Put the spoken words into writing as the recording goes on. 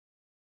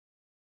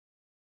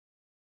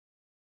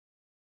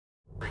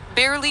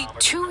Barely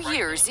 2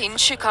 years in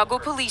Chicago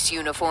police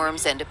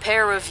uniforms, and a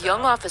pair of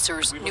young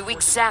officers knew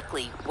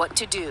exactly what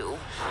to do.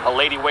 A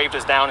lady waved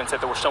us down and said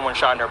there was someone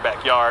shot in her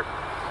backyard.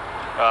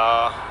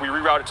 We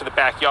rerouted to the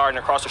backyard, and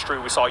across the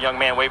street we saw a young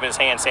man waving his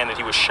hand saying that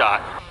he was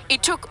shot.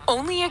 It took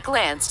only a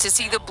glance to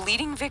see the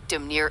bleeding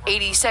victim near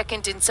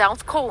 82nd and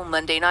South Cole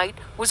Monday night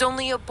was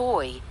only a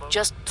boy,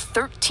 just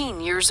 13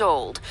 years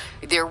old.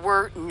 There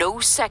were no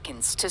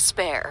seconds to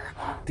spare.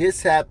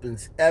 This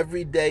happens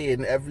every day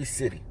in every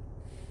city.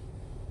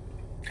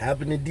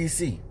 Happened in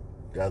D.C.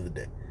 the other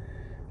day.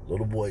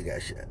 Little boy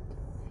got shot.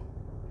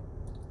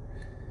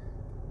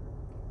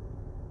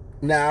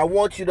 Now, I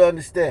want you to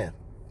understand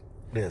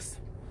this.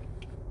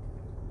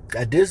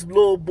 That this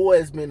little boy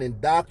has been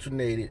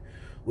indoctrinated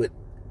with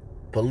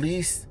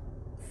police,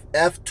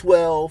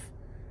 F-12,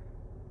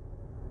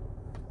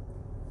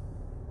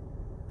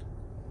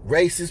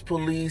 racist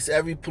police.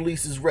 Every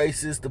police is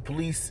racist. The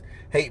police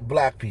hate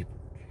black people.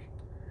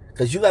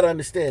 Because you got to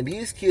understand,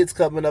 these kids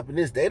coming up in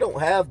this, they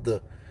don't have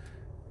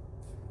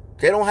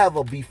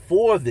a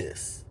before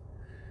this.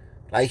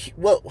 Like,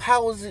 what?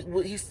 How was it?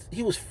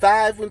 He was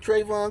 5 when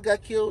Trayvon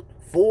got killed?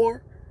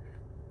 4?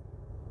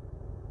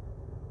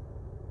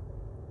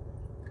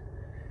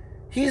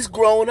 He's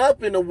grown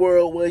up in a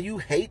world where you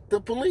hate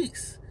the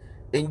police.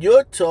 And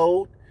you're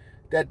told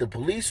that the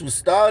police was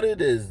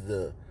started as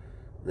the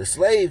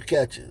slave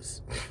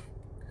catchers.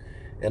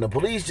 And the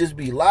police just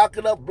be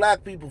locking up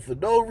black people for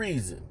no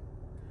reason.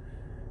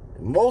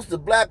 And most of the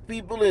black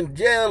people in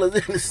jail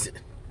is innocent.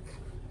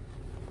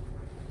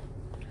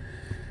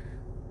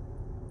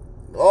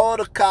 All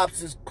the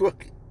cops is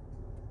crooked.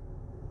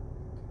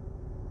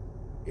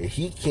 And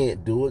he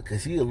can't do it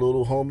because he a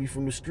little homie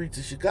from the streets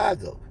of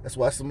Chicago. That's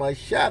why somebody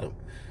shot him.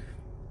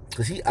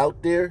 Because he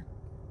out there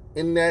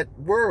in that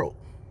world.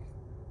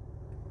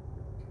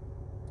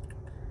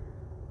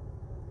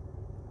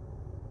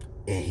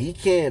 And he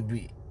can't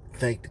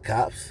thank the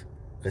cops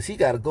because he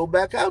got to go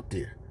back out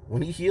there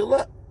when he heal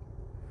up.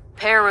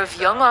 Pair of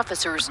young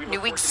officers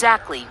knew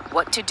exactly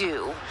what to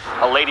do.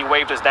 A lady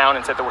waved us down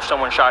and said there was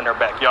someone shot in her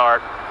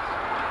backyard.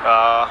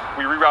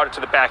 We rerouted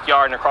to the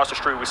backyard, and across the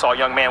street we saw a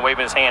young man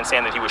waving his hand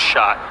saying that he was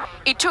shot.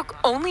 It took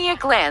only a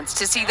glance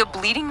to see the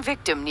bleeding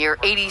victim near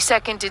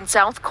 82nd and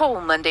South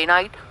Cole Monday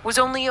night was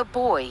only a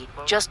boy,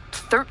 just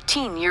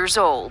 13 years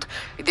old.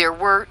 There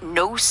were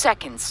no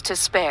seconds to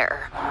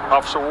spare.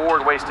 Officer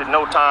Ward wasted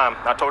no time.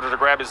 I told her to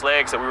grab his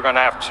legs, that we were going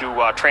to have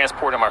to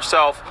transport him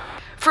ourselves.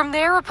 From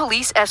there, a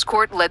police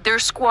escort led their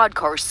squad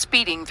car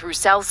speeding through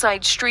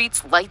Southside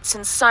streets, lights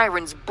and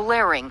sirens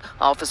blaring.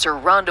 Officer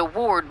Rhonda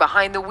Ward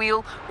behind the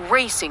wheel,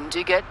 racing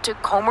to get to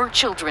Comer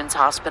Children's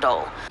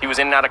Hospital. He was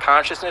in and out of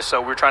consciousness,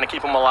 so we were trying to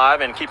keep him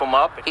alive and keep him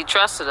up. He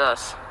trusted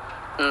us.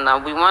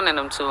 And we wanted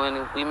him to,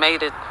 and we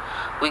made it.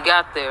 We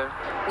got there.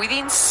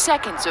 Within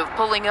seconds of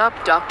pulling up,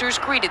 doctors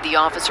greeted the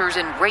officers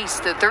and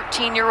raced the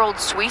 13-year-old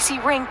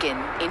Swayze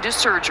Rankin into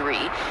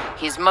surgery.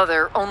 His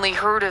mother only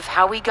heard of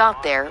how he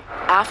got there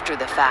after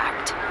the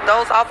fact.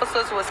 Those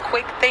officers was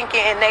quick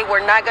thinking, and they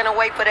were not going to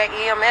wait for that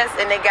EMS,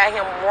 and they got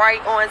him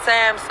right on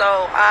time.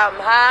 So I'm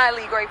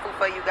highly grateful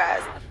for you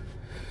guys.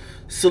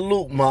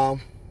 Salute,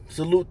 Mom.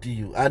 Salute to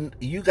you.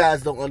 You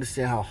guys don't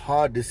understand how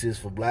hard this is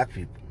for black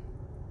people.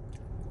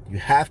 You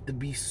have to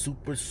be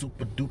super,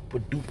 super duper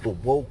duper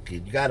woke.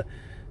 And you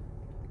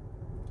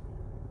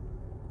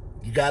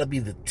gotta be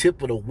the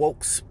tip of the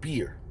woke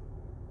spear.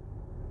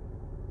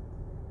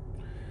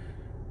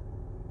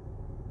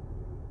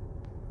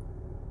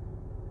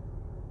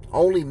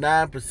 Only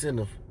 9%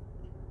 of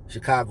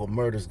Chicago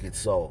murders get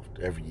solved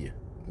every year.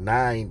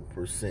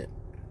 9%.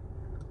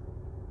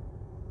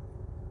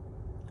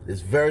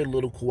 There's very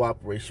little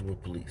cooperation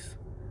with police.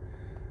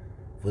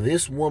 For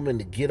this woman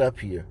to get up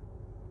here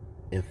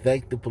and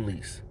thank the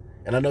police.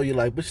 And I know you're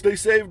like, but they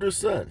saved her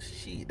son.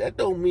 Shit, that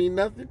don't mean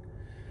nothing.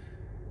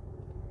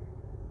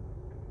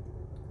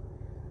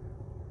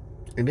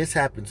 And this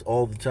happens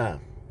all the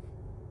time.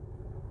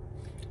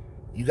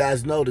 You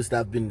guys noticed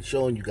I've been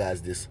showing you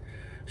guys this.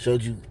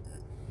 Showed you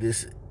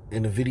this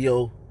in a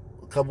video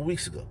a couple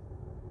weeks ago.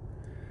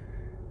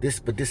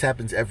 But this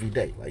happens every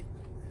day. Like,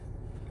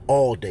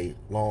 all day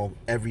long,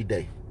 every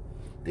day.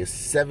 There's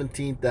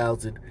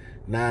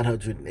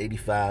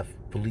 17,985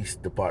 police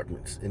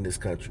departments in this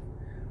country.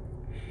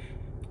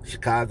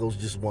 Chicago's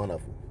just one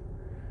of them.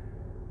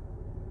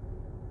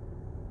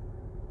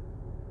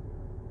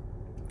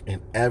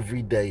 And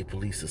every day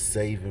police are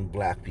saving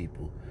black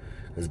people,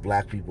 because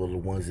black people are the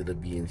ones that are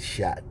being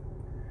shot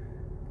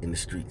in the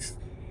streets.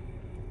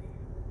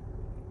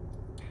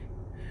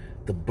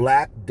 The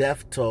black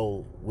death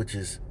toll, which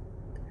is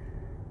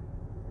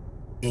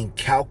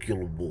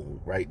incalculable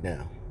right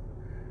now.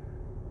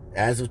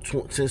 As of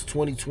since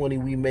 2020,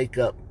 we make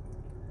up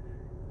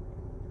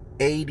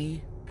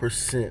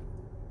 80%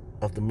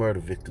 of the murder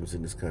victims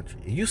in this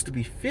country. It used to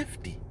be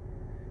 50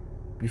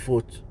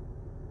 before.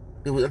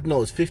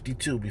 It's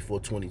 52 before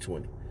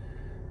 2020.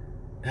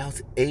 Now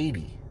it's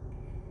 80.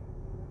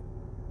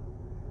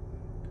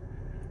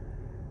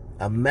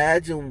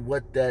 Imagine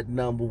what that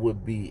number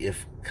would be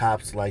if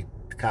cops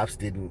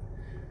didn't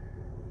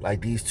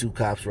like these two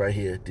cops right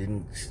here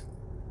didn't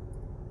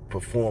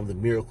perform the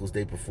miracles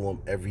they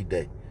perform every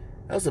day.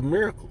 That was a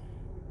miracle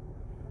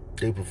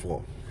they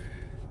performed.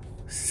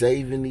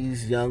 Saving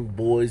these young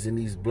boys and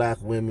these black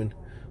women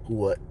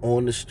who are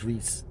on the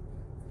streets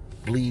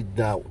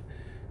bleeding out.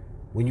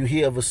 When you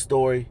hear of a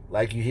story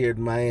like you hear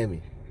in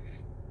Miami,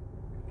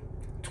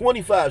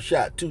 25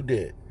 shot, 2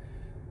 dead.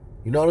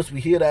 You notice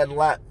we hear that a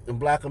lot in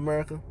Black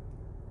America?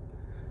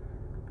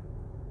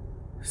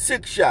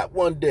 6 shot,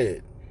 1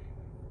 dead.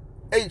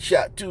 8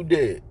 shot, 2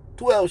 dead.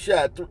 12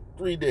 shot,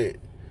 3 dead.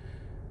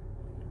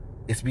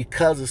 It's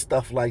because of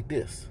stuff like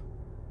this.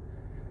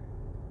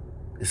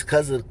 It's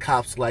because of the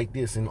cops like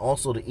this, and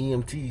also the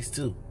EMTs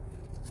too.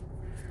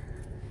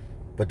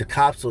 But the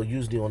cops are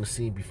usually on the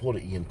scene before the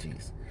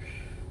EMTs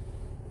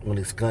when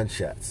it's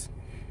gunshots.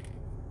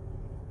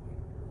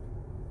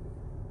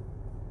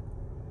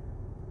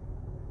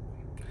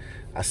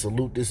 I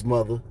salute this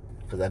mother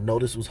because I know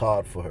this was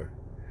hard for her.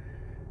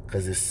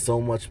 Because there's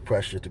so much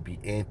pressure to be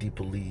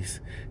anti-police.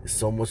 There's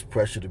so much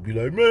pressure to be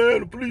like,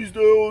 man, the police,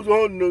 they always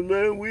hunting us,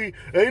 man. We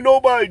ain't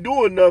nobody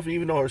doing nothing,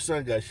 even though her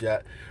son got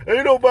shot.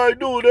 Ain't nobody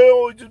doing it. They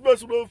always just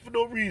mess with us for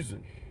no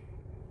reason.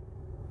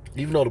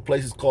 Even though the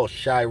place is called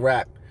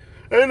Chirac.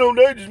 They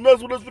just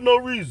mess with us for no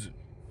reason.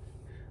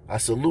 I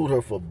salute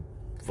her for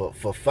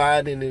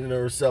finding it in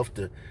herself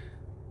to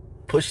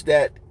push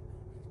that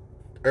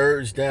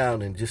urge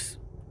down and just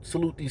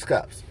salute these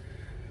cops.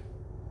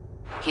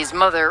 His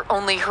mother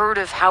only heard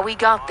of how he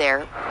got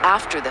there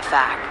after the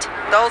fact.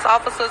 Those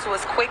officers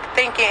was quick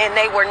thinking and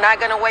they were not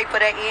going to wait for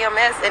that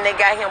EMS and they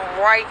got him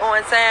right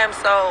on time.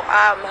 So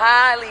I'm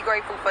highly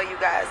grateful for you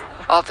guys.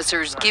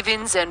 Officers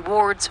Givens and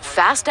Ward's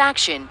fast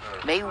action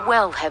may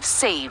well have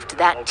saved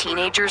that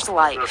teenager's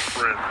life.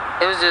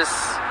 It was just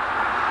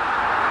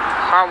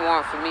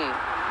heartwarming for me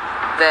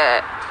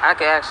that I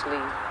could actually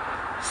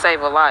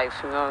save a life,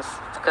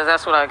 because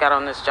that's what I got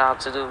on this job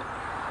to do.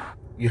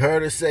 You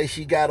heard her say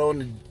she got on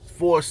the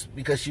force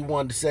because she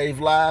wanted to save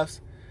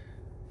lives.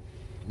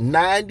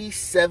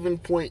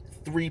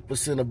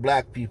 97.3% of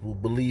black people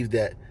believe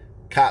that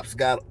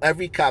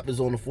every cop is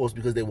on the force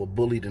because they were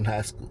bullied in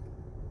high school.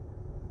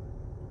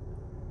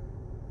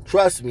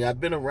 Trust me, I've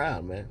been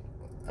around, man.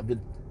 I'm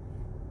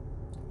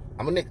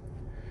a nigga.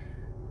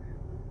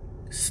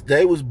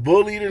 They was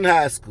bullied in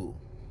high school.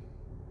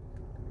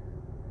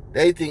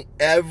 They think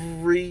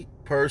every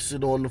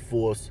person on the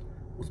force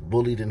was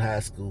bullied in high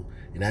school,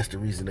 and that's the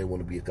reason they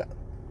want to be a cop.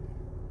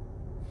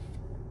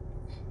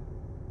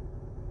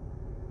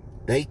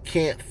 They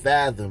can't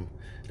fathom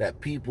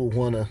that people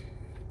want to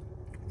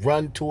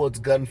run towards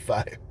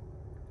gunfire.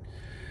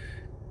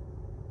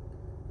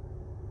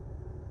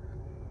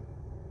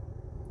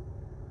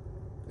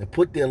 And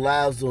put their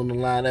lives on the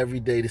line every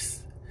day to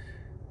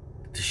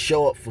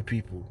show up for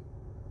people.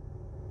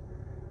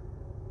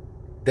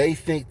 They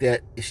think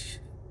that it's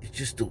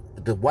just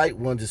the white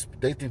ones.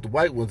 They think the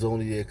white ones are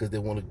only there because they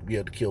want to be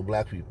able to kill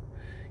black people.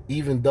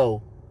 Even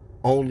though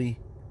only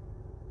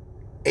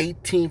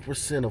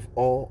 18% of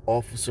all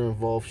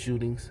officer-involved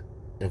shootings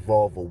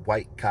involve a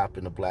white cop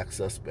and a black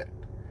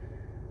suspect.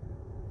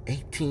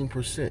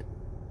 18%.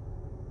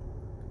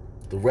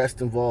 The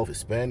rest involve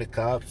Hispanic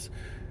cops,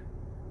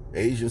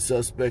 Asian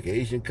suspect,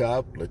 Asian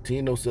cop,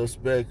 Latino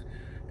suspect,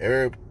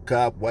 Arab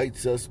cop, white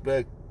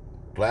suspect,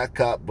 black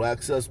cop,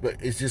 black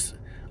suspect. It's just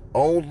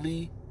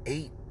only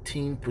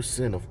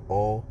 18% of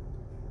all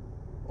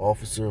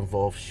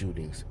officer-involved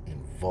shootings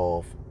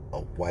involve a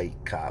white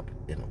cop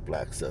and a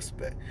black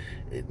suspect.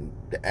 And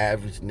the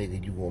average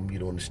nigga you gonna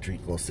meet on the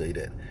street gonna say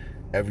that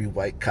every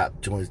white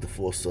cop joins the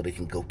force so they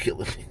can go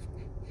kill a nigga.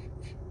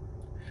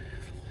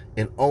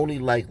 And only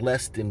like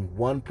less than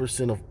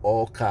 1% of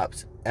all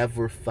cops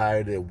ever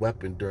fire their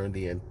weapon during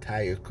their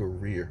entire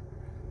career.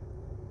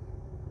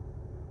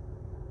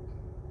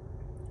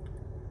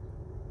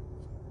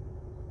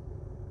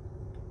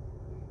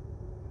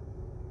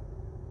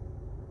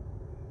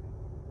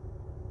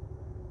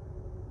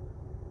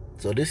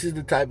 So this is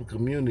the type of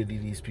community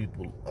these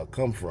people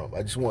come from.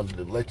 I just wanted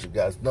to let you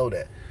guys know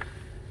that.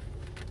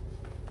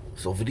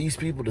 So for these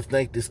people to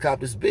think this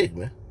cop is big,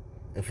 man.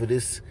 And for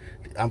this,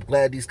 I'm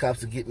glad these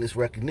cops are getting this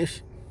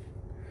recognition.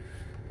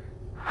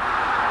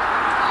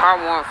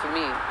 Heartwarming for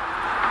me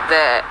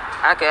that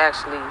I could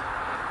actually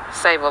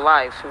save a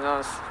life,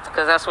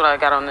 because that's what I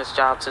got on this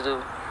job to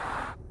do.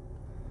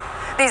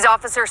 These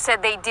officers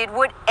said they did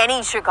what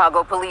any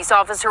Chicago police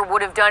officer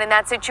would have done in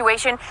that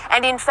situation.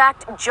 And in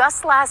fact,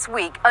 just last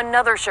week,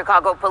 another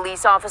Chicago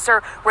police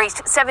officer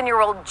raced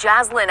 7-year-old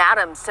Jaslyn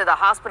Adams to the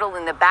hospital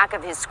in the back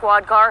of his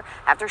squad car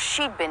after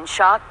she'd been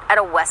shot at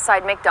a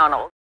Westside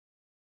McDonald's.